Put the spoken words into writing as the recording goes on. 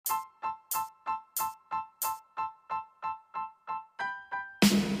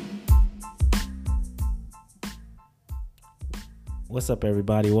What's up,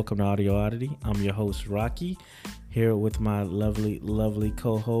 everybody? Welcome to Audio Oddity. I'm your host, Rocky, here with my lovely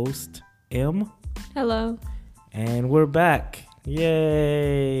co-host, M. Hello. And we're back.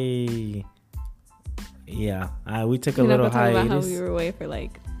 Yay! Yeah, we took a little hiatus. About how we were away for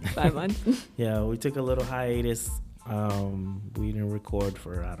like 5 months. Yeah, we took a little hiatus. We didn't record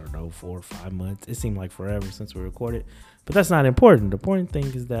for, 4 or 5 months. It seemed like forever since we recorded, but that's not important. The important thing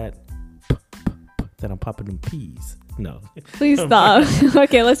is that I'm popping them peas. No. Please stop.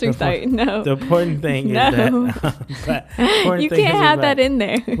 Okay, let's restart. No. The important thing is that you can't have that in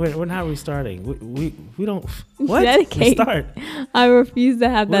there. We're not restarting. We don't. What? Dedicate. Restart. I refuse to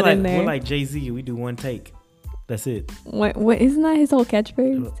have that in there. We're like Jay-Z. We do one take. That's it. What? Isn't that his whole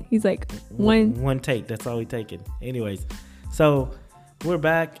catchphrase? He's like one take. That's all we taking. Anyways, so we're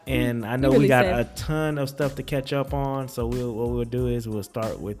back, and I know really we got a ton of stuff to catch up on. So what we'll do is we'll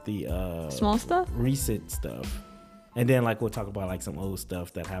start with the small stuff, recent stuff. And then, we'll talk about, some old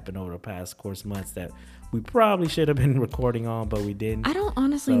stuff that happened over the past course months that we probably should have been recording on, but we didn't. I don't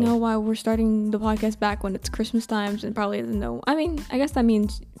honestly know why we're starting the podcast back when it's Christmas times and probably doesn't know. I mean, I guess that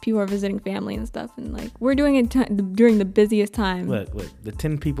means people are visiting family and stuff. And, we're doing it during the busiest time. Look, the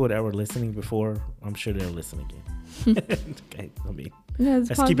 10 people that were listening before, I'm sure they'll listen again. Okay, let's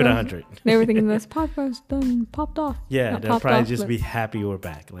keep it 100. They were thinking this podcast done popped off. Yeah, they'll probably just be happy we're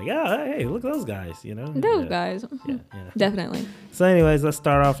back. Hey, look at those guys, Those guys. Yeah. Definitely. So anyways, let's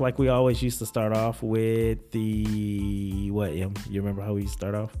start off like we always used to start off with the, what, Em? You remember how we used to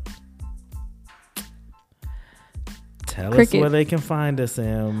start off? Tell us where they can find us,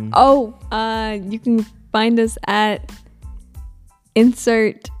 Em. Oh, you can find us at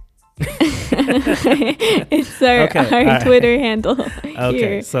insert our Twitter handle. Okay,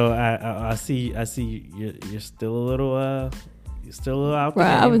 here. So I see you're still a little out there.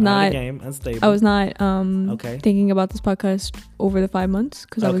 I was not unstable. I was not thinking about this podcast over the 5 months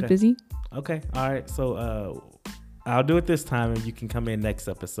because I was busy. Okay, all right. So I'll do it this time, and you can come in next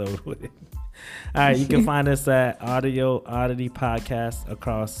episode with it. All right, you can find us at Audio Oddity Podcast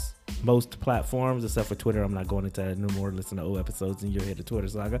across most platforms except for Twitter. I'm not going into that anymore. Listen to old episodes and you'll hear the Twitter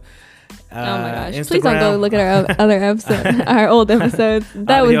saga. Oh my gosh. Instagram. Please don't go look at our other episodes, our old episodes.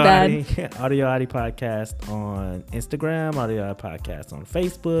 That was bad. Audio Oddity Podcast on Instagram, Audio Oddity Podcast on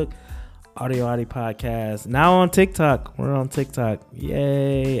Facebook, Audio Oddity Podcast now on TikTok. We're on TikTok.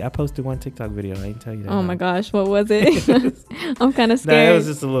 Yay. I posted one TikTok video. I didn't tell you that. Oh my gosh, what was it? I'm kind of scared. No, it was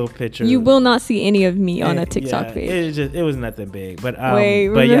just a little picture. You will not see any of me on a TikTok page. It was nothing big. But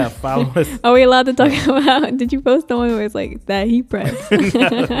follow us. Are we allowed to talk about, did you post the one where it's like that heat press?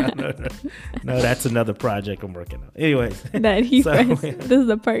 No, that's another project I'm working on. Anyways. That heat press. This is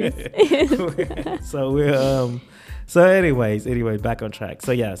a purse. So anyways, back on track.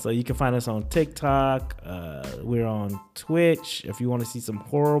 So you can find us on TikTok. We're on Twitch. If you want to see some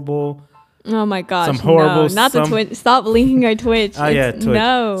horrible. Oh my gosh! The Twitch. Stop linking our Twitch. Oh yeah, Twitch.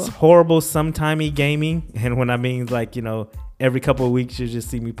 No. It's horrible sometimey gaming, and when I mean every couple of weeks you just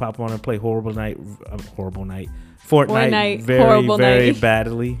see me pop on and play Fortnite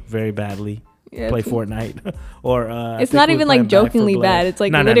very badly. Yeah, play Fortnite or it's not even jokingly bad. It's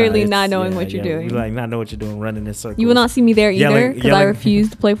literally not knowing what you're doing. You not know what you're doing, running in circles. You will not see me there either because I refuse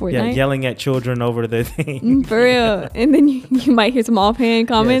to play Fortnite. Yeah, yelling at children over the thing. For real. And then you might hear some offhand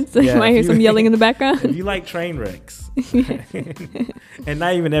comments. Yes. You might hear some yelling in the background. If you like train wrecks, and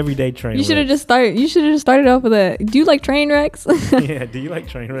not even everyday train wrecks. You should have just started off with do you like train wrecks? Yeah. Do you like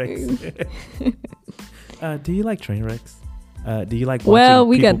train wrecks? Do you like train wrecks? Do you like watching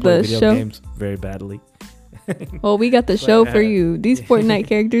we people got play the video show games very badly? Well, we got the show for you. These Fortnite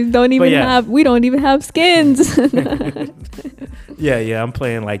characters we don't even have skins. Yeah, I'm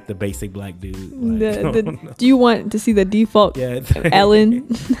playing the basic black dude. Do you want to see the default Ellen?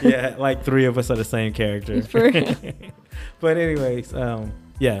 Yeah, 3 of us are the same character. But anyways, so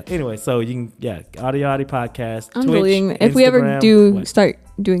you can Audio Oddity Podcast. I'm Twitch, deleting. If we ever start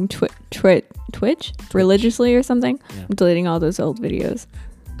doing Twitch religiously or something, I'm deleting all those old videos.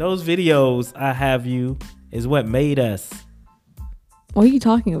 Those videos I have you is what made us. What are you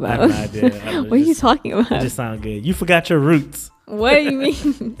talking about? I have no idea. What are you talking about? It just sounds good. You forgot your roots. What do you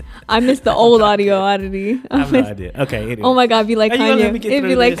mean? I missed the old Audio Oddity. I have no idea. Okay. Anyway. Oh my God, be like Kanye. It'd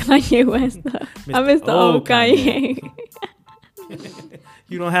be like Kanye West. I missed the old Kanye.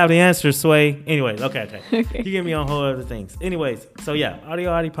 You don't have the answer, Sway. Anyways, okay. You get me on whole other things. Anyways, so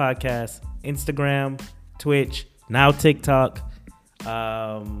Audio Oddity Podcast, Instagram, Twitch, now TikTok,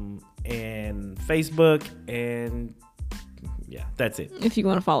 and Facebook, and that's it. If you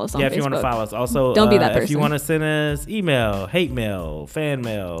want to follow us on Facebook. If you want to follow us. Also, don't be that person. If you want to send us email, hate mail, fan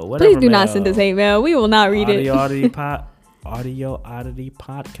mail, whatever. Please do not send us hate mail. We will not read it. Audio Oddity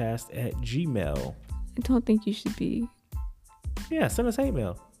audiooddity.podcast@gmail. I don't think you should be. Yeah, send us hate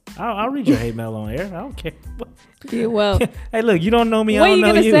mail. I'll read your hate mail on air. I don't care. Yeah, well, hey, look, you don't know me. What I don't know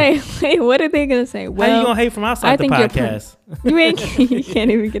you. What are you gonna say? Wait, what are they gonna say? Well, how you gonna hate from outside the podcast? You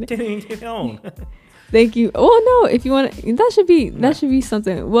can't even get it. Can't even get on. Thank you. Oh no, if you want, that should be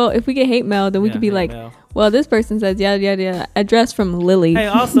something. Well, if we get hate mail, then we could be like, mail. Well, this person says yeah. Address from Lily. Hey,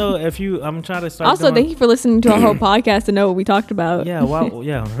 also, I'm trying to start. Also, thank you for listening to our whole podcast to know what we talked about. Yeah,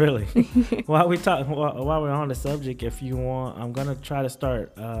 really. while we're on the subject, if you want, I'm gonna try to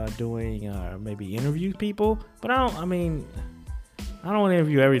start doing maybe interview people, but I don't want to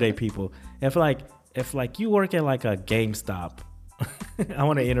interview everyday people. If you work at like a GameStop, I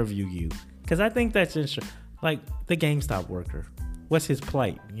want to interview you. Because I think that's like the GameStop worker. What's his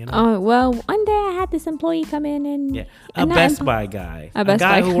plight? You know. Oh well, one day I had this employee come in and a Best Buy guy, a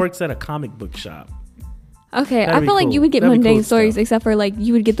guy who works at a comic book shop. Okay, I feel like you would get mundane stories, except for like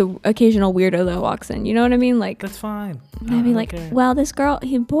you would get the occasional weirdo that walks in. You know what I mean? Like that's fine. I'd be like, well, this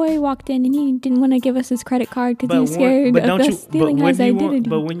boy walked in and he didn't want to give us his credit card because he was scared of us stealing his identity.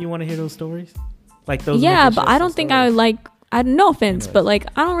 But when you want to hear those stories, like those, but I don't think I would like. No offense, but like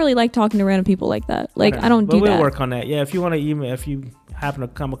I don't really like talking to random people like that. Like I don't do that. We'll work on that. Yeah, if you want to email, if you happen to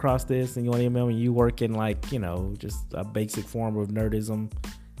come across this and you want to email me, you work in like just a basic form of nerdism,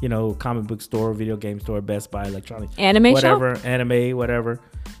 comic book store, video game store, Best Buy, electronics, anime whatever, shop? and whatever.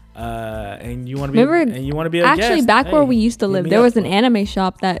 And you want to be a actually guest. Back where we used to live, there was an anime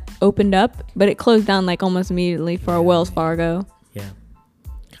shop that opened up, but it closed down like almost immediately for a Wells Fargo. Yeah.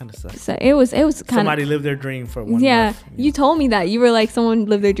 Kind of sucks. So it was kind of somebody lived their dream for 1 month. Yeah, you told me that. You were like, someone's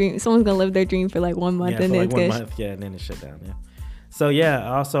gonna live their dream for like 1 month, and then and then it shut down. Yeah. So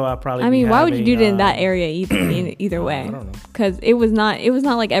also I probably. I mean, why would you do it in that area either way? I don't know. Because it was not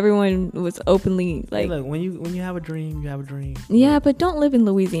like everyone was openly like. Hey, look, when you have a dream, you have a dream. Yeah, but don't live in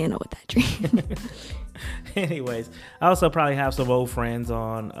Louisiana with that dream. Anyways, I also probably have some old friends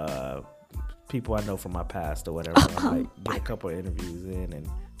on. People I know from my past or whatever. Get a couple of interviews in, and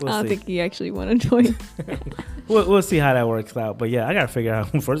I don't think you actually want to join. we'll see how that works out. But yeah, I gotta figure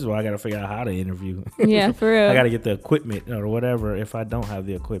out. First of all, I gotta figure out how to interview. Yeah, for real. I gotta get the equipment or whatever. If I don't have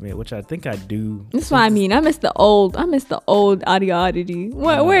the equipment, which I think I do. That's what I mean. I miss the old audio oddity.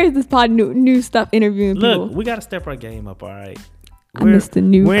 Where is this new stuff interviewing people? Look, we gotta step our game up. All right. I miss the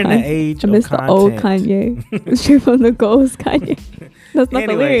new. We're in the age. I miss the old Kanye. Straight from the goals, Kanye. That's not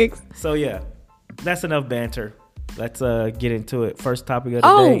the lyrics. So yeah. That's enough banter. Let's get into it. First topic of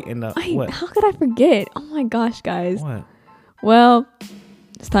the day. What? How could I forget? Oh my gosh, guys. What? Well,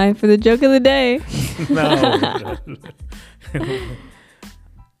 it's time for the joke of the day. No.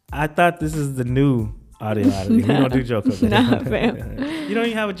 I thought this is the new audio oddity. We don't do jokes of the day. Nah, fam. You don't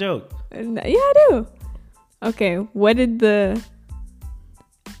even have a joke. Yeah, I do. Okay, what do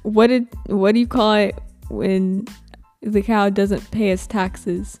you call it when the cow doesn't pay its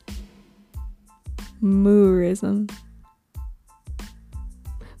taxes? Moorism.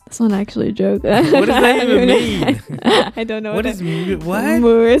 That's not actually a joke. What does that even mean? I don't know. What?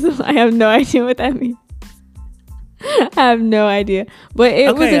 Moorism? I have no idea what that means. I have no idea. But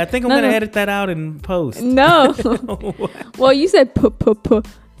it was. I think I'm gonna edit that out and post. No. Well, you said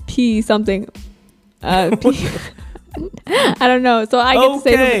p something. I don't know. So I get to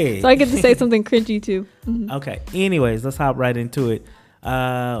say something. So I get to say something cringy too. Mm-hmm. Okay. Anyways, let's hop right into it.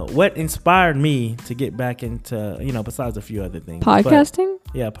 What inspired me to get back into, besides a few other things. Podcasting?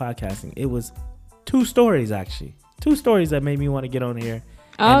 Podcasting. It was 2 stories, actually. 2 stories that made me want to get on here.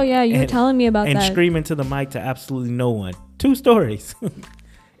 You were telling me about that. And scream into the mic to absolutely no one. 2 stories.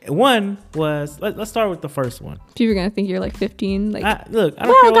 One was, let's start with the first one. People are going to think you're like 15. Like, I don't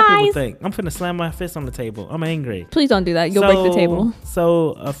care what people think. I'm finna slam my fist on the table. I'm angry. Please don't do that. You'll break the table.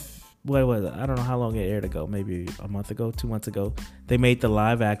 So, what was it? I don't know how long it aired ago. Maybe a month ago, 2 months ago. They made the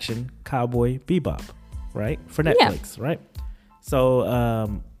live action Cowboy Bebop, right? For Netflix, right? So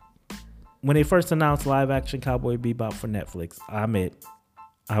when they first announced live action Cowboy Bebop for Netflix, I admit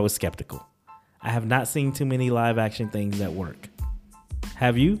I was skeptical. I have not seen too many live action things that work.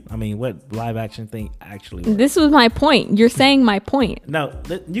 Have you? I mean, what live action thing actually works? This was my point. You're saying my point. No,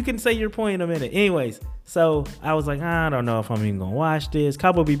 you can say your point in a minute. Anyways, so I was like, I don't know if I'm even gonna watch this.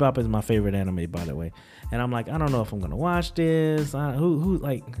 Cowboy Bebop is my favorite anime, by the way. And I'm like, I don't know if I'm gonna watch this. Who?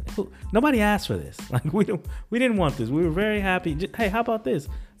 Nobody asked for this. Like, we didn't want this. We were very happy. Hey, how about this?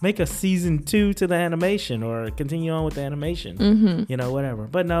 Make a season 2 to the animation, or continue on with the animation. Mm-hmm. Whatever.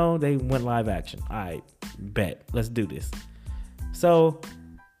 But no, they went live action. I bet. Let's do this. So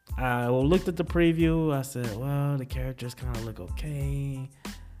I looked at the preview. I said, well, the characters kind of look okay.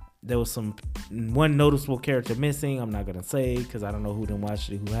 there was one noticeable character missing. I'm not gonna say because I don't know who didn't watch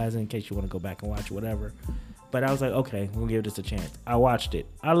it, who hasn't. In case you want to go back and watch whatever. But I was like, okay, we'll give this a chance. I watched it.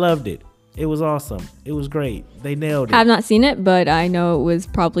 I loved it. It was awesome. It was great. They nailed it. I've not seen it, but I know it was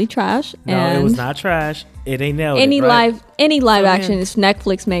probably trash. No, it was not trash. They nailed it. Right? Any live action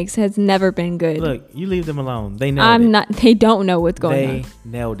Netflix makes has never been good. Look, you leave them alone. They nailed it. They don't know what's going on. They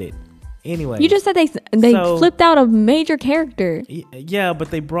nailed it. Anyway, you just said they flipped out a major character. Yeah,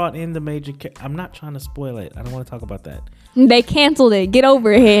 but they brought in the major. I'm not trying to spoil it. I don't want to talk about that. They canceled it. Get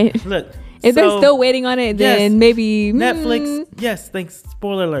over it. Look. If they're still waiting on it, then maybe Netflix. Yes, thanks.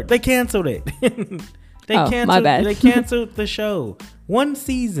 Spoiler alert. They canceled it. My bad. They canceled the show. One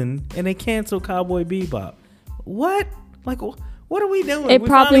season, and they canceled Cowboy Bebop. What? Like, what are we doing? It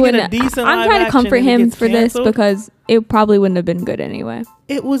probably wouldn't. I'm trying to comfort him for this because it probably wouldn't have been good anyway.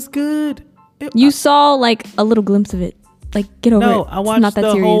 It was good. You saw like a little glimpse of it. Like, get over it. No, I watched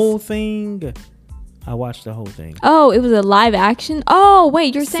the whole thing. I watched the whole thing. Oh, it was a live action? Oh,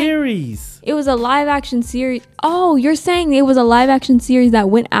 wait, you're saying series. It was a live action series. Oh, you're saying it was a live action series that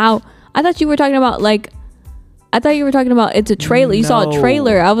went out. I thought you were talking about it's a trailer. You saw a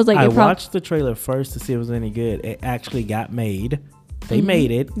trailer. I was like, I watched the trailer first to see if it was any good. It actually got made. They made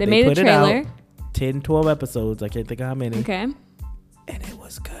it. They made a trailer. It out. 10, 12 episodes. I can't think of how many. Okay. And it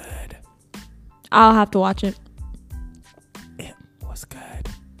was good. I'll have to watch it. It was good.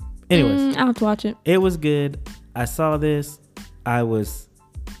 Anyways, I'll have to watch it. It was good. I saw this. I was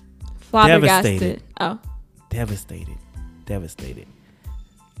flabbergasted. Oh. Devastated.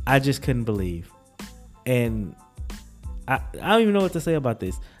 I just couldn't believe. And I don't even know what to say about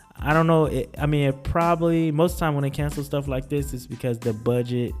this. I don't know. It probably, most of the time when they cancel stuff like this, it's because the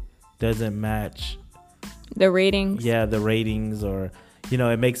budget doesn't match the ratings. Yeah, the ratings, or,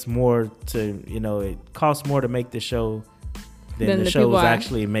 it makes more to, it costs more to make the show than the show is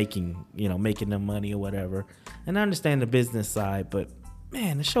actually making them money or whatever. And I understand the business side, but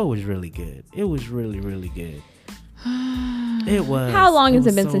man, the show was really good. It was really, really good. It was. How long has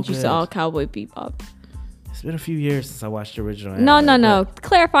it been since you saw Cowboy Bebop? It's been a few years since I watched the original. No.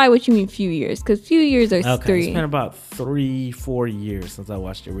 Clarify what you mean few years, because few years are 3. It's been about 3-4 years since I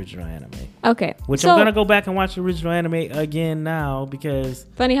watched the original anime. Okay. Which I'm gonna go back and watch the original anime again now because.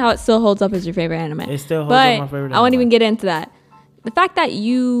 Funny how it still holds up as your favorite anime. It still holds up my favorite anime. I won't even get into that. The fact that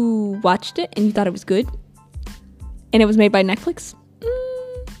you watched it and you thought it was good, and it was made by Netflix.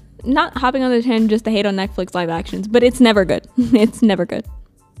 Not hopping on the trend just to hate on Netflix live actions, but it's never good. It's never good.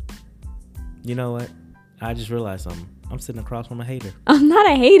 You know what? I just realized something. I'm sitting across from a hater. I'm not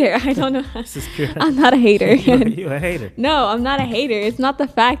a hater. I don't know. This is pure. I'm not a hater. You're a hater. No, I'm not a hater. It's not the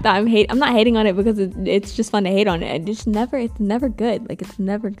fact that I'm not hating on it because it's just fun to hate on it. It's never good. Like, it's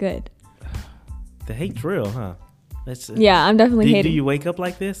never good. The hate's real, huh? Yeah, I'm definitely hating. Do you wake up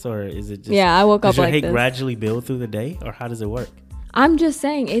like this, or is it just? Yeah, I woke up like this. Does your hate gradually build through the day, or how does it work? I'm just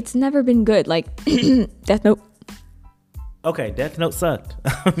saying it's never been good. Like Death Note. Okay, Death Note sucked.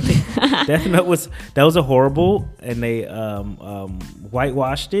 Death Note was a horrible, and they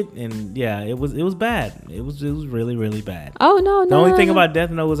whitewashed it, and yeah, it was bad. It was really, really bad. Oh no. The only thing about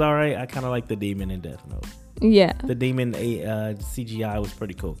Death Note was alright. I kind of like the demon in Death Note. Yeah. The demon CGI was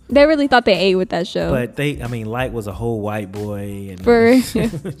pretty cool. They really thought they ate with that show. But Light was a whole white boy. And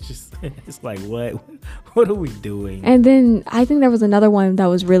it's like, what are we doing? And then I think there was another one that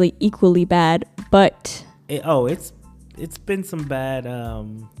was really equally bad, but. It's been some bad.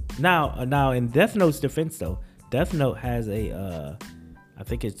 Now in Death Note's defense though, Death Note has I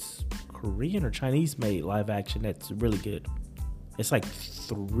think it's Korean or Chinese made live action that's really good. It's like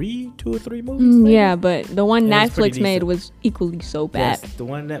 2 or 3 movies. Yeah, but the one Netflix made was equally so bad. Yes, the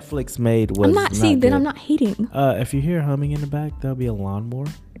one Netflix made was. I'm not hating. If you hear humming in the back, there'll be a lawnmower.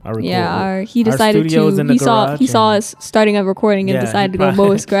 He decided to. He saw us starting a recording and decided to go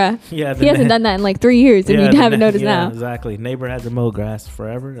mow his grass. Yeah, he hasn't done that in like 3 years, and you haven't noticed now. Exactly. Neighbor hasn't mowed grass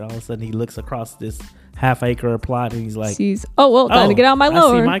forever. All of a sudden, he looks across this half-acre plot, and he's like, time to get out my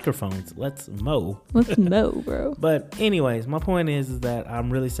lower. I see microphones. Let's mow. Let's mow, bro. But anyways, my point is that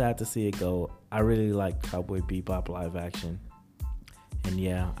I'm really sad to see it go. I really like Cowboy Bebop live action, and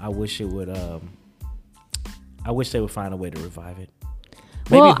yeah, I wish it would. I wish they would find a way to revive it.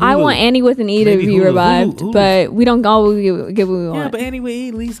 Well, I want Annie with an E to be revived, but we don't always get what we want. Yeah, but Annie with E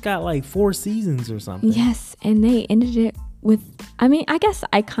at least got like 4 seasons or something. Yes, and they ended it I mean, I guess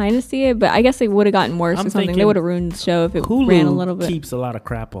I kind of see it, but I guess it would have gotten worse or something. They would have ruined the show if it ran a little bit. Hulu keeps a lot of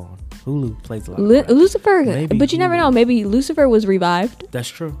crap on. Hulu plays a lot of crap. Lucifer, Maybe but you never know. Maybe Lucifer was revived. That's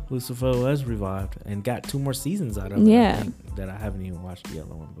true. Lucifer was revived and got 2 more seasons out of it. Yeah. I think, that I haven't even watched the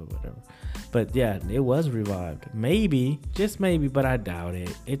other one, but whatever. But yeah, it was revived. Maybe, just maybe, but I doubt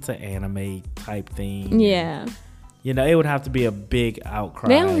it. It's an anime type thing. Yeah. You know, it would have to be a big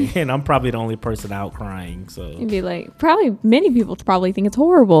outcry, and I'm probably the only person out crying. So it'd be like, probably many people probably think it's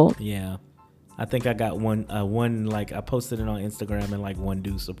horrible. Yeah, I think I got one like I posted it on Instagram, and like one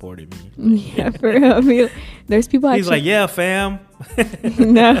dude supported me. Yeah, for real. I mean, there's people. He's like, "Yeah, fam."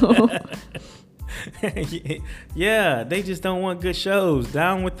 No. Yeah, they just don't want good shows.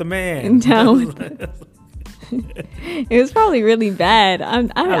 Down with the man. Down with it was probably really bad. I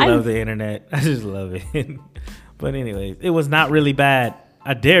love the internet. I just love it. But anyways, it was not really bad.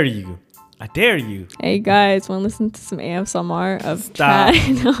 I dare you. I dare you. Hey guys, want to listen to some ASMR of Stop.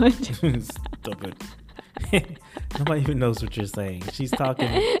 Chad? Stop it. Nobody even knows what you're saying. She's talking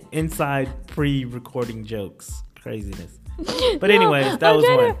inside pre-recording jokes. Craziness. But anyways, that was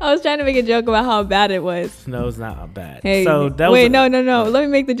one. I was trying to make a joke about how bad it was. No, it's not bad. Hey, so that wait, no. Let me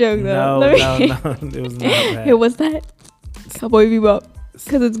make the joke though. No, it was not bad. Hey, what's that? Cowboy Bebop.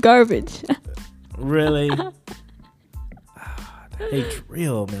 Because it's garbage. Really? Hate's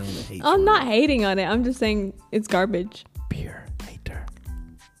real, man. I'm not hating on it. I'm just saying it's garbage. Pure hater.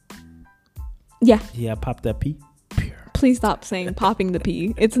 Yeah. Yeah, pop that P. Pure. Please stop saying popping the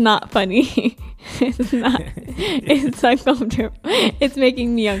P. It's not funny. It's not. It's uncomfortable. It's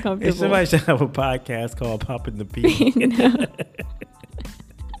making me uncomfortable. If somebody should have a podcast called Poppin' the P. No.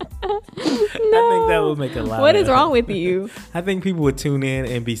 I think that would make a lot. What is wrong with you? I think people would tune in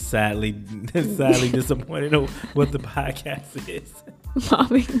and be sadly disappointed of what the podcast is.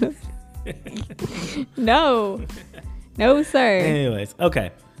 No, sir. Anyways,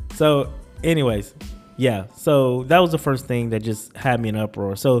 okay. So, yeah. So that was the first thing that just had me in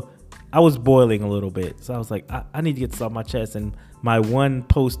uproar. So I was boiling a little bit. So I was like, I need to get this off my chest, and my one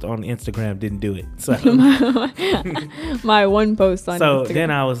post on Instagram didn't do it. So my one post on so Instagram. Then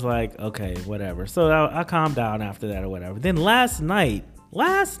I was like, okay, whatever. So I calmed down after that or whatever. Then last night,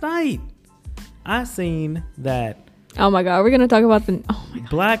 I seen that. Oh my God, we're gonna talk about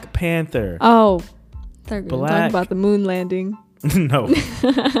Black Panther. Oh, they're gonna talk about the moon landing. No,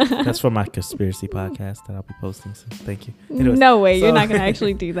 that's for my conspiracy podcast that I'll be posting. So thank you. Anyways, no way, you're not gonna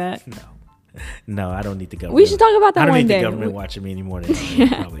actually do that. No, I don't need the government. We should talk about that one day. I don't need the government watching me anymore than you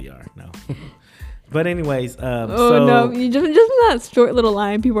probably are. No. But anyways, no, you just in that short little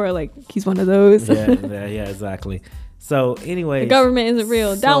line, people are like, he's one of those. yeah, exactly. So anyways, the government isn't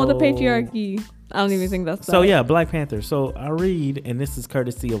real. Down with the patriarchy. I don't even think that's so. Yeah, Black Panther. So I read, and this is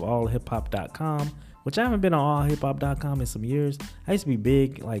courtesy of allhiphop.com, which I haven't been on allhiphop.com in some years. I used to be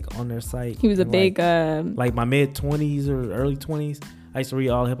big, like on their site. He was a big, like my mid 20s or early 20s. I used to read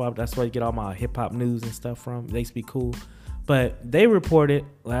All Hip Hop. That's where I get all my hip hop news and stuff from. They used to be cool. But they reported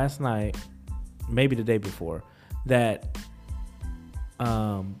last night, maybe the day before, that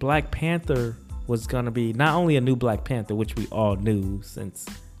Black Panther was going to be not only a new Black Panther, which we all knew since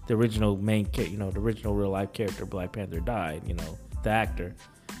the original the original real life character Black Panther died, the actor.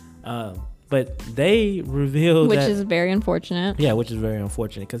 But they revealed which is very unfortunate. Yeah, which is very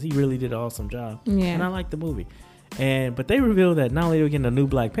unfortunate because he really did an awesome job. Yeah. And I like the movie. But they revealed that not only they were getting a new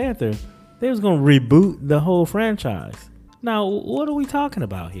Black Panther, they was going to reboot the whole franchise. Now, what are we talking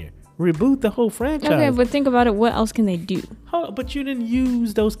about here? Reboot the whole franchise. Okay, but think about it. What else can they do? But you didn't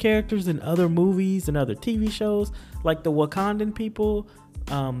use those characters in other movies and other TV shows, like the Wakandan people.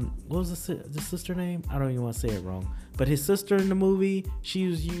 What was the sister name? I don't even want to say it wrong. But his sister in the movie, she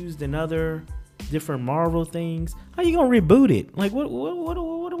was used in other different Marvel things. How you gonna reboot it? Like what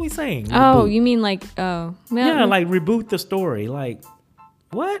are we saying? Reboot? Oh, you mean like yeah, like reboot the story. Like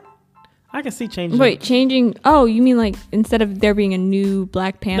what? I can see changing. Wait, changing. Oh, you mean like instead of there being a new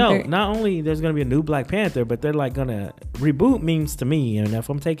Black Panther? No, not only there's gonna be a new Black Panther, but they're like gonna reboot means to me, and if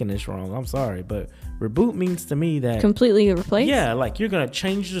I'm taking this wrong, I'm sorry, but reboot means to me that completely replace. Yeah, like you're gonna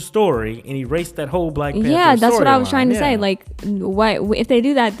change the story and erase that whole Black Panther. Yeah, that's what I was trying to say. Yeah. Like, why if they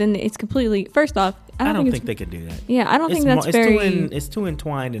do that, then it's completely. First off, I don't think they could do that. Yeah, I don't think that's very. It's too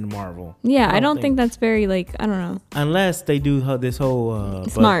entwined in Marvel. Yeah, I don't think that's very like I don't know. Unless they do this whole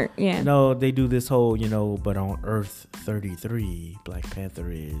smart. Yeah. No, they do this whole but on Earth 33, Black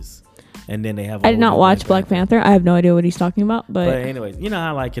Panther is, and then they have. I did not watch Black Panther. I have no idea what he's talking about. But anyways,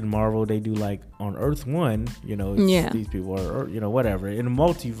 how like in Marvel they do like on Earth 1, these people are, whatever in a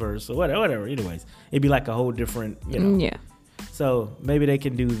multiverse or whatever. Anyways, it'd be like a whole different, Yeah. So maybe they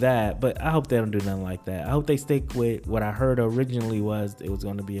can do that, but I hope they don't do nothing like that. I hope they stick with what I heard originally was it was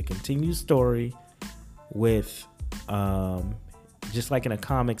going to be a continued story with, just like in the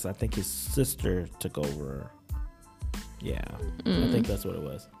comics, I think his sister took over. Yeah, I think that's what it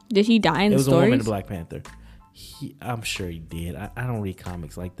was. Did he die in the stories? It was a woman in Black Panther. I'm sure he did. I don't read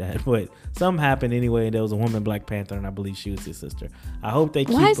comics like that, but something happened anyway, and there was a woman Black Panther, and I believe she was his sister. I hope they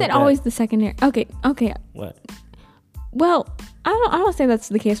keep. Why is it always the secondary? Okay. What? Well, I don't say that's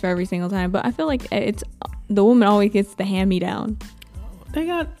the case for every single time, but I feel like it's the woman always gets the hand-me-down.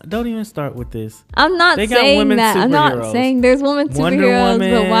 Don't even start with this. I'm not saying that. I'm not saying there's women superheroes,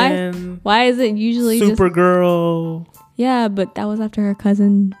 but why is it usually Supergirl? Yeah, but that was after her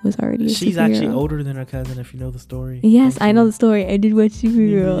cousin was already a She's superhero. actually older than her cousin, if you know the story. Yes, I know the story. I did watch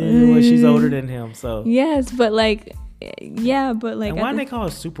Supergirl. Yeah, well, she's older than him, so. Yes, but like. Yeah, but like. And why do they call her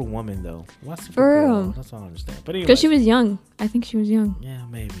Superwoman though? What's Supergirl? That's all I understand. But anyway, because she was young. I think she was young. Yeah,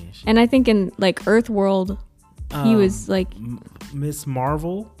 maybe. And I think in like Earthworld, he was like Miss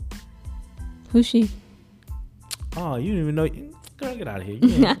Marvel. Who's she? Oh, you don't even know. Girl, get out of here.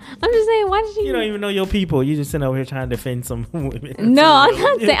 I'm just saying, why did she? You don't even know your people. You just sitting over here trying to defend some women. No, I'm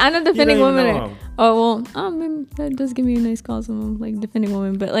not saying. I'm not defending women. Oh well, maybe that does give me a nice call. Someone like defending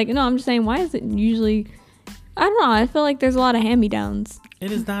women, but like no, I'm just saying, why is it usually? I don't know. I feel like there's a lot of hand-me-downs.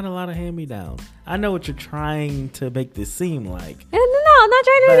 It is not a lot of hand-me-downs. I know what you're trying to make this seem like. No, I'm not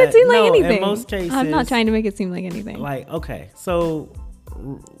trying to make it seem like anything. In most cases, I'm not trying to make it seem like anything. Like, okay, so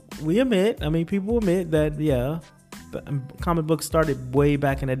we admit, people admit that, yeah, comic books started way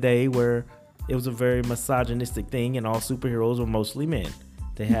back in the day where it was a very misogynistic thing and all superheroes were mostly men.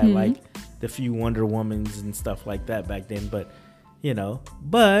 They had like the few Wonder Womans and stuff like that back then, but,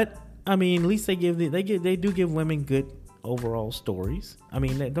 at least they do give women good overall stories.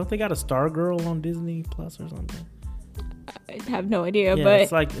 Don't they got a Stargirl on Disney Plus or something? I have no idea, yeah, but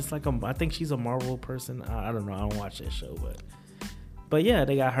it's like I think she's a Marvel person. I don't know. I don't watch that show, but yeah,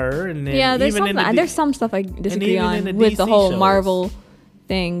 they got her, and then there's some stuff I disagree on with the whole Marvel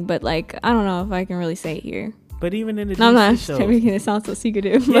thing, but like I don't know if I can really say it here. But even in the I'm not shows, making it sound so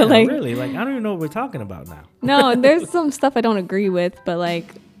secretive. Yeah, but like, really, like I don't even know what we're talking about now. No, there's some stuff I don't agree with, but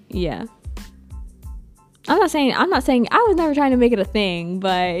like, yeah. I'm not saying I was never trying to make it a thing,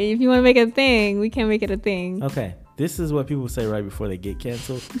 but if you want to make it a thing, we can make it a thing. Okay. This is what people say right before they get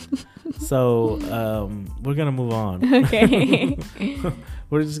canceled. So we're gonna move on. Okay.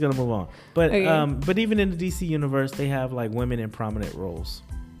 We're just gonna move on. But but even in the DC universe, they have like women in prominent roles.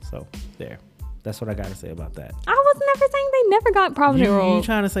 So there. That's what I gotta say about that. I was never saying they never got prominent roles. You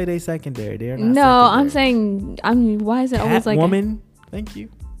trying to say they secondary? They're not. No, secondary. I'm saying. Why is it always like woman? Thank you.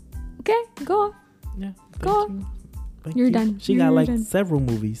 Okay, go on. Yeah. Go on. You're done. She got like several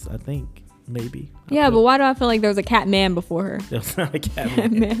movies, I think. Maybe. Yeah, but why do I feel like there was a Catman before her? There was not a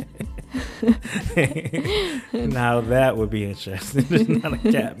Catman. Now that would be interesting. There's not a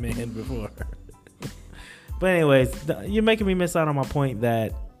Catman before her. But anyways, you're making me miss out on my point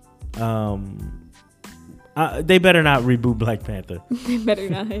that they better not reboot Black Panther. They better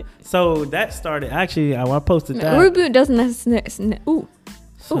not. So that started. Actually, I posted that. Reboot doesn't necessarily.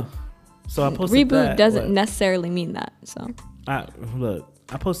 So I posted reboot that, doesn't necessarily mean that. So look,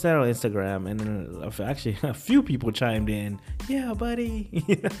 I posted that on Instagram, and then actually a few people chimed in. Yeah, buddy.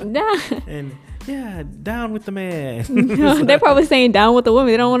 Nah. And yeah, down with the man. No, they're probably saying down with the woman.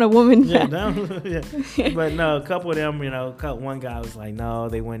 They don't want a woman. Yeah, down. Yeah. But no, a couple of them, one guy was like, no,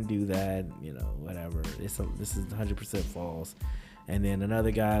 they wouldn't do that. Whatever. This is 100% false. And then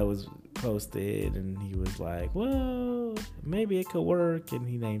another guy was posted, and he was like, well, maybe it could work. And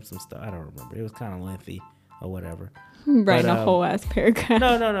he named some stuff. I don't remember. It was kind of lengthy or whatever. Writing a whole ass paragraph.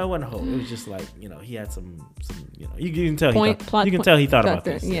 No, it wasn't a whole. It was just like, he had some you can tell he thought about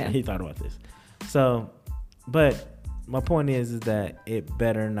this. Yeah. He thought about this. So, but my point is that it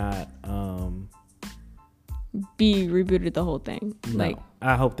better not be rebooted the whole thing. No, like,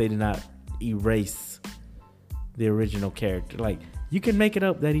 I hope they did not erase the original character. Like, you can make it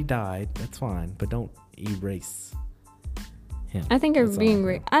up that he died, that's fine, but don't erase him. I think you're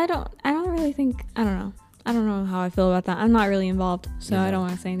being I don't really think, I don't know how I feel about that. I'm not really involved, so I don't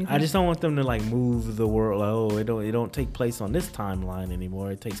want to say anything. I just don't want them to like move the world. Like, it don't take place on this timeline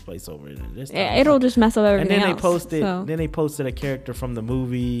anymore. It takes place over this timeline. It'll just mess up everything. And then else, Then they posted a character from the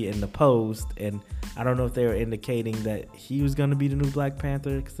movie in the post, and I don't know if they were indicating that he was gonna be the new Black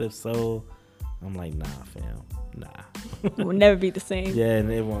Panther. Because if so, I'm like, nah, fam, nah. It will never be the same. Yeah,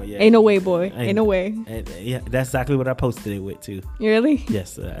 and it won't. Yeah, ain't no way, boy. Ain't no way. And yeah, that's exactly what I posted it with too. Really?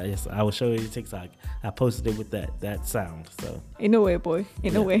 Yes, yes. I will show you the TikTok. I posted it with that sound. So ain't no way, boy.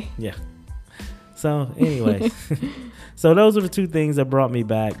 Ain't no way. Yeah. So anyway, so those are the two things that brought me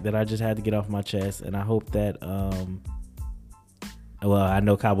back that I just had to get off my chest, and I hope that well, I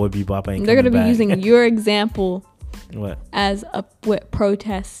know Cowboy Bebop ain't. They're gonna be using your example what as a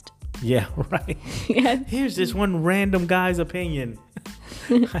protest. Yeah, right. Yeah. Here's this one random guy's opinion.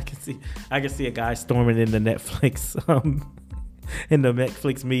 I can see a guy storming in the Netflix in the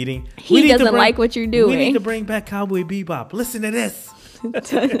Netflix meeting. He doesn't like what you're doing. We need to bring back Cowboy Bebop. Listen to this. and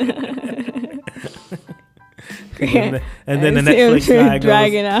then the Netflix guy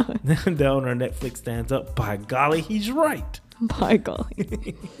dragging goes, out. the owner of Netflix stands up. By golly, he's right. By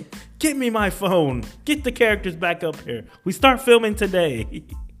golly. Get me my phone. Get the characters back up here. We start filming today.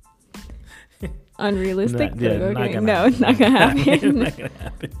 Unrealistic? Not gonna happen. Not gonna happen. Not gonna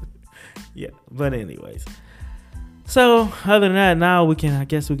happen. Yeah, but anyways. So other than that, now I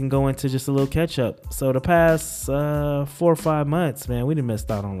guess we can go into just a little catch up. So the past 4 or 5 months, man, we done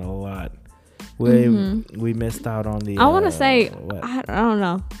missed out on a lot. We missed out on the. I want to say I don't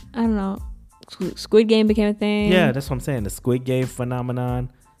know. Squid Game became a thing. Yeah, that's what I'm saying. The Squid Game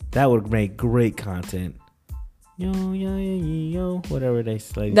phenomenon, that would make great content. Yo, whatever they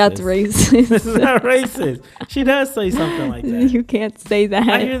say. That's racist. This is not racist. She does say something like that. You can't say that.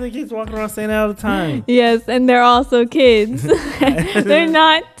 I hear the kids walking around saying that all the time. Yes, and they're also kids. They're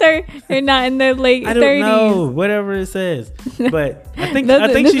not in their late 30s. I don't know, whatever it says. But I think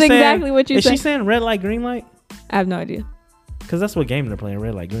that's she's saying, exactly what you said. Is she saying red light, green light? I have no idea. Because that's what game they're playing,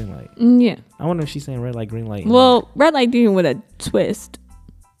 red light, green light. Yeah. I wonder if she's saying red light, green light. Well, red light green with a twist.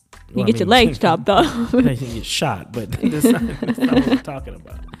 You get your legs chopped off. You get shot, but that's not what we're talking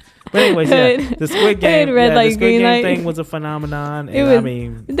about. But anyways, yeah, the Squid Game, the Squid Game thing was a phenomenon. And I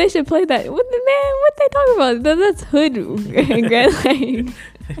mean, they should play that. What they talking about? That's hood red light.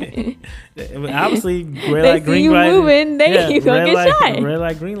 Obviously, red light, green light. Moving, you gonna get shot. Red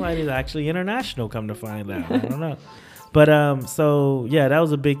light, green light is actually international. Come to find out, I don't know. But so yeah, that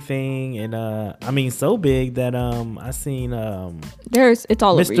was a big thing, and I mean, so big that I seen it's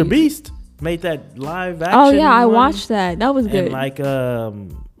all Mr. Beast made that live action. Oh yeah, I watched that. That was good. And like I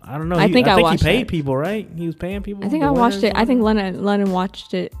don't know. I think he paid people, right? He was paying people. I think I watched it. I think Lennon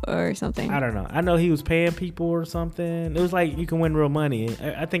watched it or something. I don't know. I know he was paying people or something. It was like you can win real money.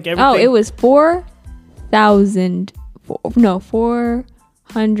 I think everything. Oh, it was 400,000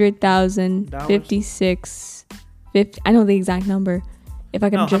 56 50. I know the exact number. If I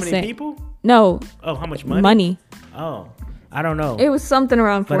can just say. How many people? No. Oh, how much money? Money. Oh, I don't know. It was something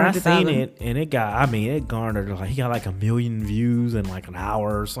around 400,000. But I seen it, and it garnered he got like 1 million views in like an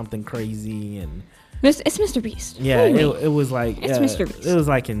hour or something crazy, and it's Mr. Beast. Yeah, it was like it's Mr. Beast. It was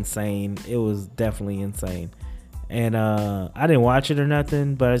like insane. It was definitely insane, and I didn't watch it or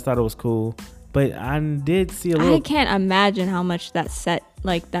nothing, but I just thought it was cool. But I did see a little. I can't imagine how much that set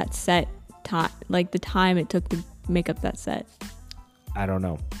time, like the time it took to make up that set. I don't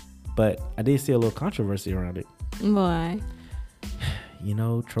know, but I did see a little controversy around it. Why?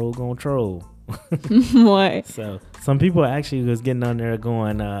 Troll gonna troll. Why? So some people actually was getting on there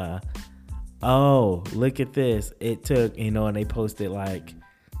going, oh, look at this. It took, and they posted like,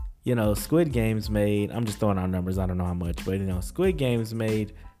 Squid Games made, I'm just throwing out numbers, I don't know how much, but Squid Games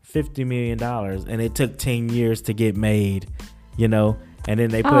made $50 million and it took 10 years to get made, and then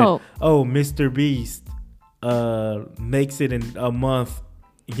they put, Mr. Beast makes it in a month,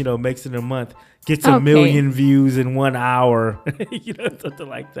 gets a million views in 1 hour, something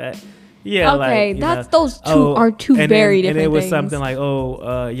like that. Yeah, okay, those two are two very different things. And it was something like,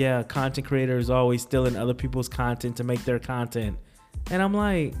 content creators always stealing other people's content to make their content, and I'm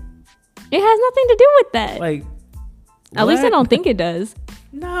like, it has nothing to do with that. Like, at least I don't think it does.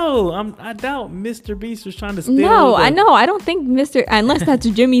 No, I doubt Mr. Beast was trying to steal. No, I know. I don't think unless that's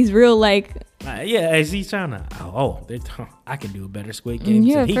Jimmy's real like. Is he trying to? I can do a better Squid Game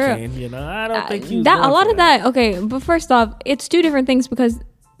than he can. I don't think he was that. A lot of that. Okay, but first off, it's two different things because.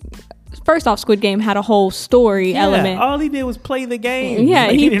 First off, Squid Game had a whole story element. All he did was play the game. Yeah,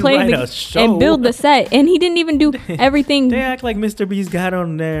 he played and build the set, and he didn't even do everything. They act like Mr. Beast got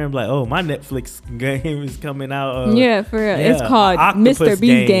on there and like, oh, my Netflix game is coming out. For real. It's called Mr.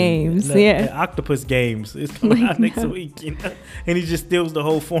 Beast Games. Octopus Games. It's coming out next week, and he just steals the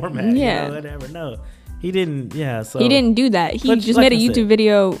whole format. Yeah, whatever. No, he didn't. Yeah, so he didn't do that. He just made a YouTube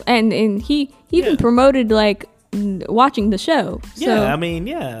video, and he even promoted like. Watching the show.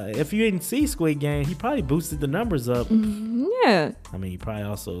 If you didn't see Squid Game, he probably boosted the numbers up. Yeah. He probably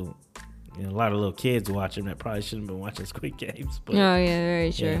also, a lot of little kids watching that probably shouldn't have been watching Squid Games. But,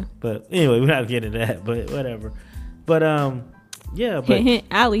 very true. Yeah. But anyway, we're not getting to that, but whatever. But, but.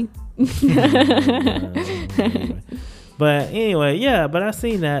 Allie. But But anyway, yeah. But I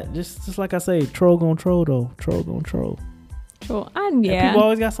seen that. Just like I say, troll gonna troll though. Troll gonna troll. Troll. Yeah. And people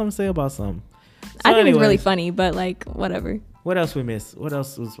always got something to say about something. So I think it's really funny, but like whatever. What else we missed? What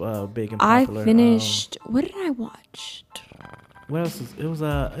else was big and popular? I finished. What did I watch? What else was? It was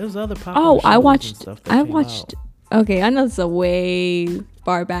other popular. Oh, I watched. watched. Okay, I know this is a way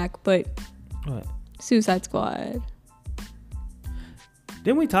far back, but what? Suicide Squad.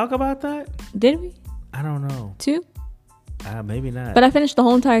 Didn't we talk about that? Did we? I don't know. 2? Maybe not. But I finished the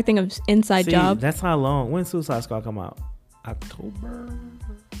whole entire thing of Inside Job. That's how long. When Suicide Squad come out? October.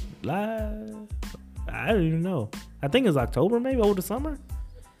 Live. I don't even know. I think it's October, maybe over the summer.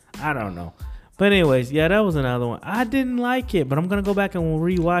 I don't know. But anyways, yeah, that was another one. I didn't like it, but I'm gonna go back and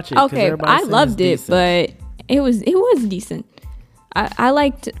rewatch it. Okay, I loved it, but it was decent. I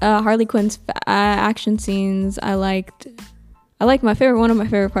liked Harley Quinn's action scenes. I liked my favorite. One of my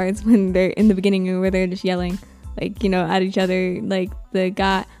favorite parts when they're in the beginning where they're just yelling, like, you know, at each other. Like the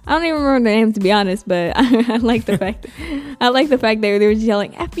guy, I don't even remember their name, to be honest, but I like the fact. I like the fact that they were just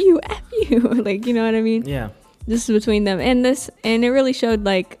yelling "F you, F you," like, you know what I mean? Yeah. This is between them, and it really showed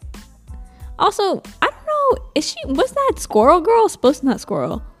like. Also, I don't know. Was that Squirrel Girl? Not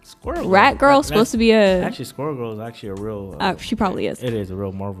Squirrel. Squirrel Rat Girl supposed to be a. Actually, Squirrel Girl is actually a real. She probably is. It is a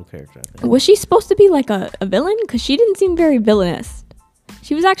real Marvel character, I think. Was she supposed to be like a villain? Because she didn't seem very villainous.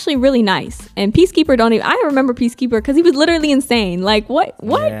 She was actually really nice. And Peacekeeper I remember Peacekeeper because he was literally insane. Like what?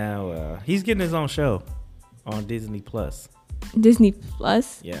 Yeah, well, he's getting his own show on Disney Plus. Disney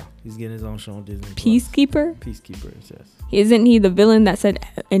Plus? Yeah, he's getting his own show on Disney Peacekeeper? Plus. Peacekeeper, yes. Isn't he the villain that said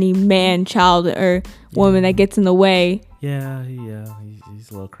any man, child, or woman that gets in the way? Yeah,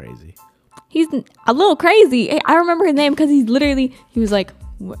 he's a little crazy. He's a little crazy. Hey, I remember his name because he was like,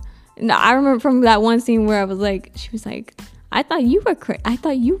 no, I remember from that one scene where I was like, she was like, I thought you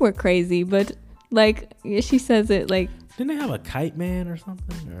were crazy, but like she says it like. Didn't they have a kite man or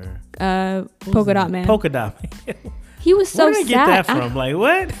something? Or polka dot man. Polka dot man. He was so sad. Where did they get that from? Like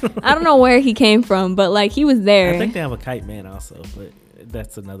what? I don't know where he came from, but like he was there. I think they have a kite man also, but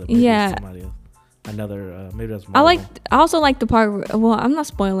that's another. Somebody else. Another. Maybe that's. I also like the part. Well, I'm not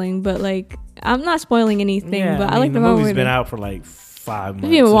spoiling, but like I'm not spoiling anything. Yeah, but I like the part movie's where been out for like 5 months.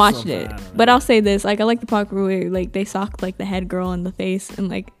 I haven't watched it, but I'll say this: like I like the part where like they socked like the head girl in the face, and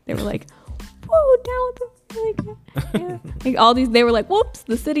like they were like, "Whoa, down with the." Like, yeah. Like all these, they were like, "Whoops,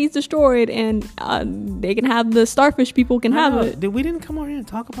 the city's destroyed, and they can have the starfish people can have it." We didn't come over here and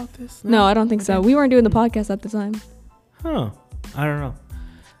talk about this? No, I don't think so. We weren't doing the podcast at the time. Huh? I don't know.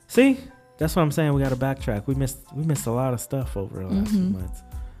 See, that's what I'm saying. We got to backtrack. We missed a lot of stuff over the last few months.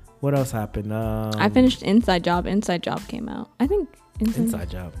 What else happened? I finished Inside Job. Inside Job came out. I think Inside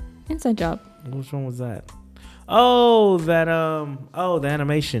Job. Inside Job. Which one was that? Oh, that the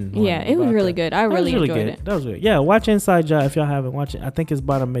animation one. Yeah, it was really good. I really enjoyed it. That was good. Yeah, watch Inside Job if y'all haven't watched it. I think it's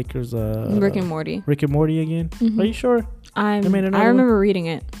by the makers Rick and Morty. Rick and Morty again. Mm-hmm. Are you sure? I remember reading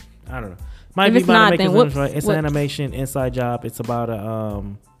it. I don't know. Might if be it's by not, the makers. then whoops, right? It's an animation, Inside Job. It's about a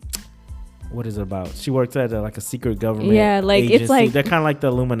what is it about? She works at like a secret government. Yeah, like agency. It's like they're kind of like the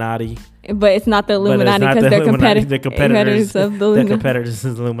Illuminati. But it's not the Illuminati because they're competitors of the Illuminati. The competitors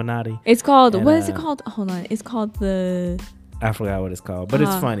is Illuminati. It's called what is it called? Hold on, it's called the. I forgot what it's called, but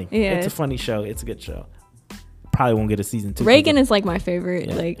it's funny. Yeah, it's a funny show. It's a good show. Probably won't get a season 2. Reagan is like my favorite.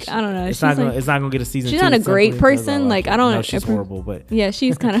 Yeah, like I don't know. It's not gonna get a season 2. She's not a great person. Like I don't know. She's horrible, but yeah,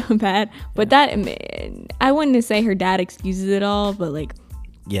 she's kind of bad. But that I wouldn't say her dad excuses it all, but like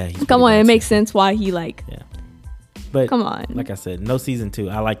yeah, come on, it makes sense why he like yeah. But come on, like I said, no season 2.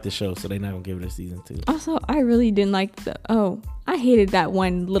 I like the show, so they're not gonna give it a season 2. Also, I really didn't like I hated that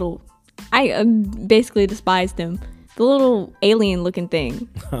one little. I basically despised him. The little alien looking thing.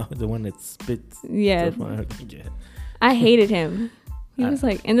 The one that spits. Yeah. I hated him. He was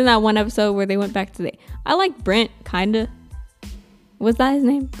like, and then that one episode where they went back to I like Brent, kinda. Was that his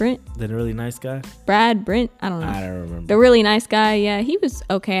name? Brent? The really nice guy? Brent? I don't know. I don't remember. The really nice guy, yeah. He was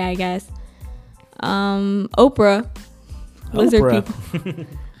okay, I guess. Oprah. Lizard people.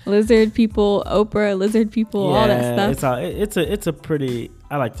 Lizard people, Oprah, lizard people, all that stuff. It's a pretty.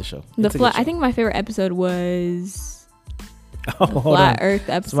 I like the show. I think my favorite episode was Flat Earth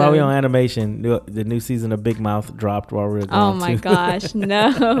episode. So while we on animation, the new season of Big Mouth dropped while we were gone. Oh my gosh,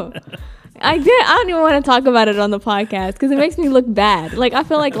 no! I don't even want to talk about it on the podcast because it makes me look bad. Like I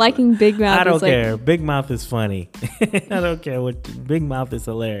feel like liking Big Mouth. I don't care. Big Mouth is funny. I don't care. Big Mouth is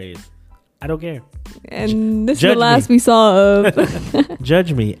hilarious. I don't care. And this is the last we saw of.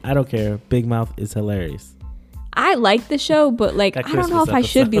 Judge me. I don't care. Big Mouth is hilarious. I like the show, but like I don't know if I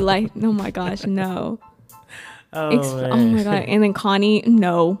should be like. Oh my gosh, no. Oh my god! And then Connie,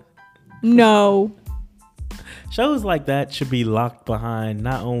 no. shows like that should be locked behind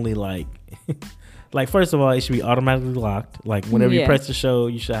not only like like first of all, it should be automatically locked. Like whenever you press the show,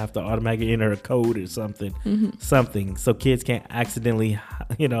 you should have to automatically enter a code or something, something so kids can't accidentally,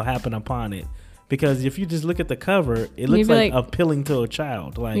 happen upon it. Because if you just look at the cover, it looks like appealing to a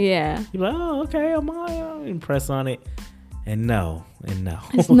child. Like you're like, oh, okay, and press on it. And no.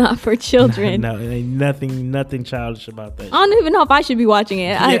 It's not for children. No, it ain't nothing childish about that. I don't even know if I should be watching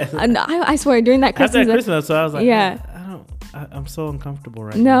it. I swear, during that Christmas episode, so I was like, I'm so uncomfortable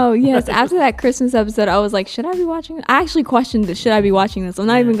right now. No, yes. After that Christmas episode, I was like, should I be watching it? I actually questioned this. Should I be watching this? I'm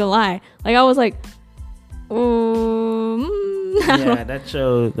not even gonna lie. Like I was like,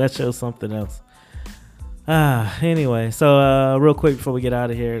 that shows something else. Anyway, so real quick before we get out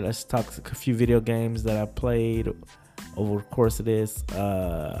of here, let's talk a few video games that I played over the course of this.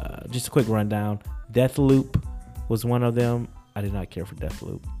 Just a quick rundown. Deathloop was one of them. I did not care for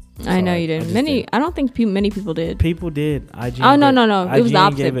Deathloop. I know you didn't. I don't think many people did. People did. IGN no. It was the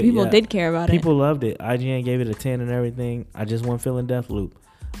opposite. People did care about it. People loved it. IGN gave it a 10 and everything. I just wasn't feeling Deathloop.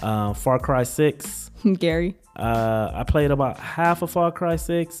 Far Cry 6. Gary. I played about half of Far Cry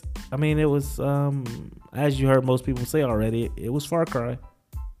 6. I mean, it was, as you heard most people say already, it was Far Cry.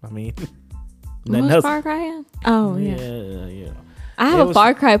 I mean, Far Cry? Oh, yeah. Yeah. I have a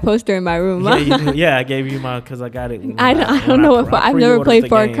Far Cry poster in my room. I gave you mine because I got it. I don't know if I've never played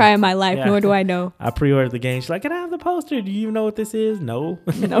Far Cry in my life, nor do I know. I pre-ordered the game. She's like, can I have the poster? Do you even know what this is? No.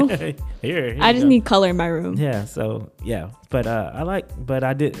 Here I just need color in my room. Yeah, so, yeah. But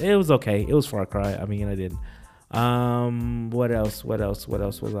I did. It was okay. It was Far Cry. I mean, I did. What else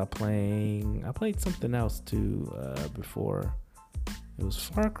was I playing? I played something else too before. It was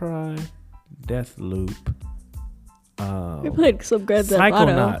Far Cry, Deathloop. We played some Grand Theft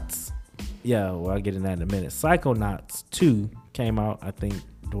Auto. Psychonauts. Yeah, well, I'll get in that in a minute. Psychonauts 2 came out, I think,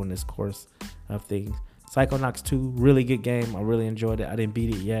 during this course of things. Psychonauts 2, really good game. I really enjoyed it. I didn't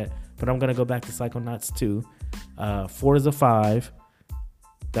beat it yet, but I'm going to go back to Psychonauts 2. Forza 5.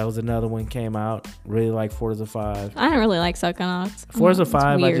 That was another one came out. Really like Forza 5. I don't really like Psychonauts. Forza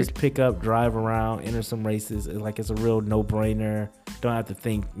 5, I just pick up, drive around, enter some races. It's a real no-brainer. Don't have to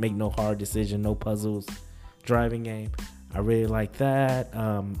think, make no hard decision, no puzzles. Driving game. I really like that.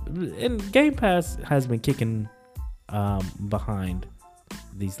 And Game Pass has been kicking behind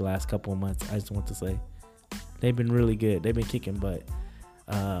these last couple of months. I just want to say they've been really good. They've been kicking butt.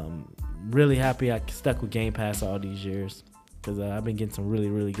 Really happy I stuck with Game Pass all these years because I've been getting some really,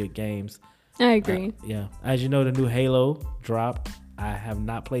 really good games. I agree. Yeah. As you know, the new Halo dropped. I have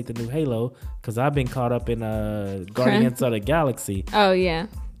not played the new Halo because I've been caught up in Guardians of the Galaxy. Oh, yeah.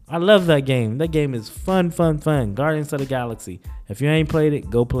 I love that game. That game is fun. Guardians of the Galaxy. If you ain't played it,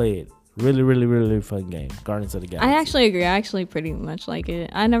 go play it. Really, really, really, really fun game. Guardians of the Galaxy. I actually agree. I actually pretty much like it.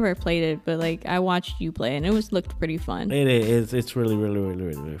 I never played it, but I watched you play it, and it looked pretty fun. It is. It's really, really, really,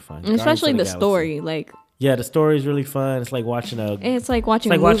 really, really fun. And especially the story. Yeah, the story is really fun. It's like watching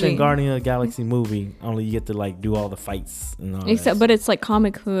watching Guardians of the Galaxy movie. Only you get to do all the fights and all but it's like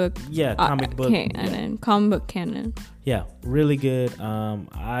comic book. Yeah, comic book canon. Comic book canon. Yeah, really good.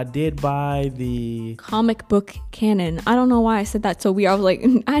 I did buy the comic book canon. I don't know why I said that so weird. I was like,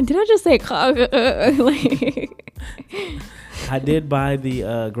 did I just say I did buy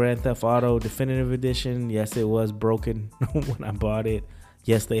the Grand Theft Auto Definitive Edition. Yes, it was broken when I bought it.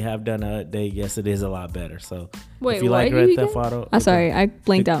 Yes, they have done an update. Yes, it is a lot better. So, if you like Grand Theft Auto, I'm sorry, I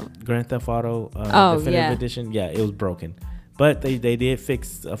blinked out. Grand Theft Auto Definitive Edition, yeah, it was broken, but they did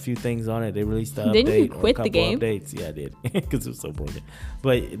fix a few things on it. They released the update. Didn't you quit the game? Updates. Yeah, I did because it was so broken.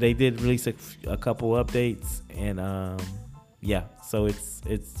 But they did release a couple updates, and so it's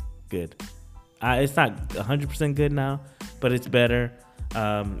good. It's not 100% good now, but it's better.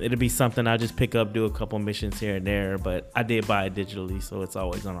 It'll be something I'll just pick up, do a couple missions here and there, but I did buy it digitally, so it's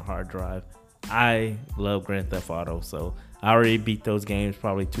always on a hard drive. I love Grand Theft Auto, so I already beat those games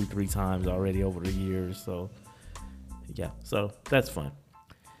probably 2-3 times already over the years, so yeah, so that's fun.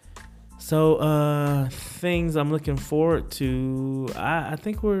 So things I'm looking forward to, I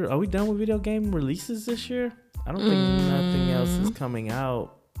think are we done with video game releases this year? I don't think nothing else is coming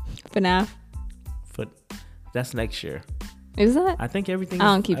out. FNAF. That's next year. Is that? I think everything.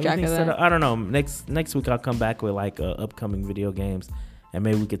 I don't keep track of that. I don't know. Next week I'll come back with upcoming video games, and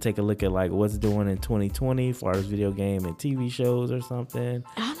maybe we could take a look at what's doing in 2020 as far as video game and TV shows or something.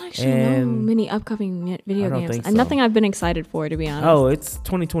 I don't actually know many upcoming video games. Think so. Nothing I've been excited for, to be honest. Oh, it's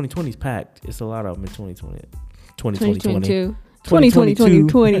 2020 is packed. It's a lot of them in 2020. 2022.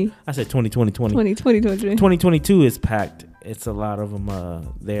 2020. I said 2020. 2022 is packed. It's a lot of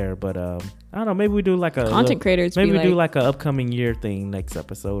them there, but I don't know. Maybe we do content creators. Maybe we do an upcoming year thing next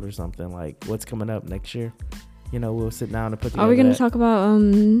episode or something. Like what's coming up next year. we'll sit down and put together. Are we going to talk about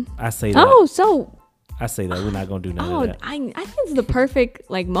I say that. Oh, so I say that we're not going to do none of that. I think it's the perfect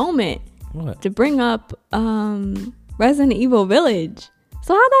moment What? to bring up Resident Evil Village.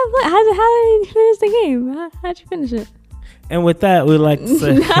 So how did you finish the game? How'd you finish it? And with that, we'd like to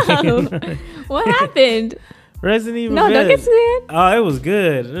say No. What happened? Resident Evil No, Village. don't get scared. Oh, it was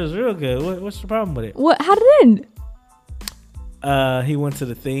good. It was real good. What's the problem with it? How did it end? He went to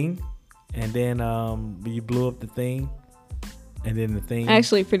the thing, and then you blew up the thing, and then the thing.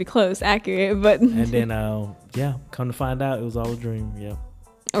 Actually, pretty close, accurate, but. And then come to find out, it was all a dream. Yeah.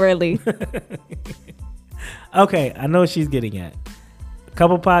 Really. Okay, I know what she's getting at. A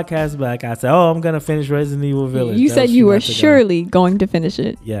couple podcasts back, I said, "Oh, I'm gonna finish Resident Evil Village." You said you were surely going to finish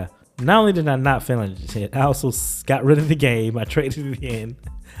it. Yeah. Not only did I not finish it, I also got rid of the game. I traded it in.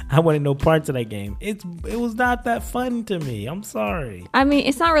 I wanted no parts of that game. It was not that fun to me. I'm sorry. I mean,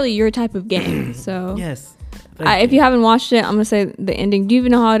 it's not really your type of game, so. Yes. If you haven't watched it, I'm gonna say the ending. Do you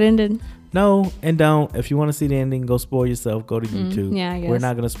even know how it ended? No, and don't. If you want to see the ending, go spoil yourself. Go to YouTube. Yeah, I guess. We're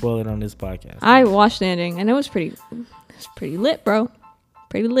not gonna spoil it on this podcast. I watched the ending, and it was pretty lit, bro.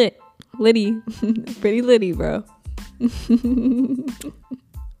 Pretty lit. Litty. Pretty litty, bro.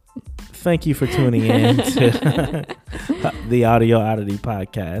 Thank you for tuning in to the Audio Oddity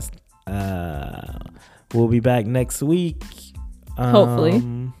podcast. We'll be back next week. Hopefully.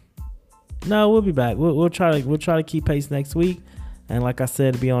 No, we'll be back. We'll try to keep pace next week. And like I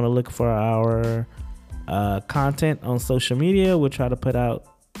said, be on the look for our content on social media. We'll try to put out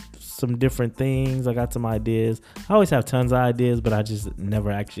some different things. I got some ideas. I always have tons of ideas, but I just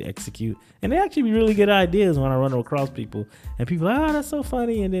never actually execute. And they actually be really good ideas when I run across people. And people are like, oh, that's so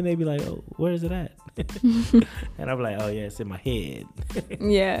funny. And then they be like, oh, where is it at? And I'm like, oh, yeah, it's in my head.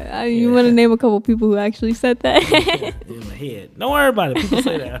 Yeah. You want to name a couple people who actually said that? In my head. Don't worry about it. People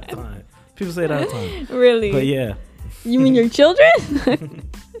say that all the time. People say that all the time. Really? But yeah. You mean your children?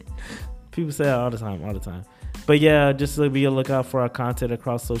 People say that all the time. But yeah, just be a lookout for our content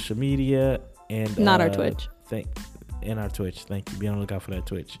across social media and not our Twitch. And our Twitch. Thank you. Be on the lookout for that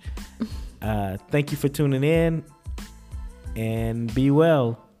Twitch. Thank you for tuning in, and be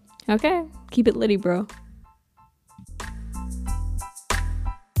well. Okay. Keep it litty, bro.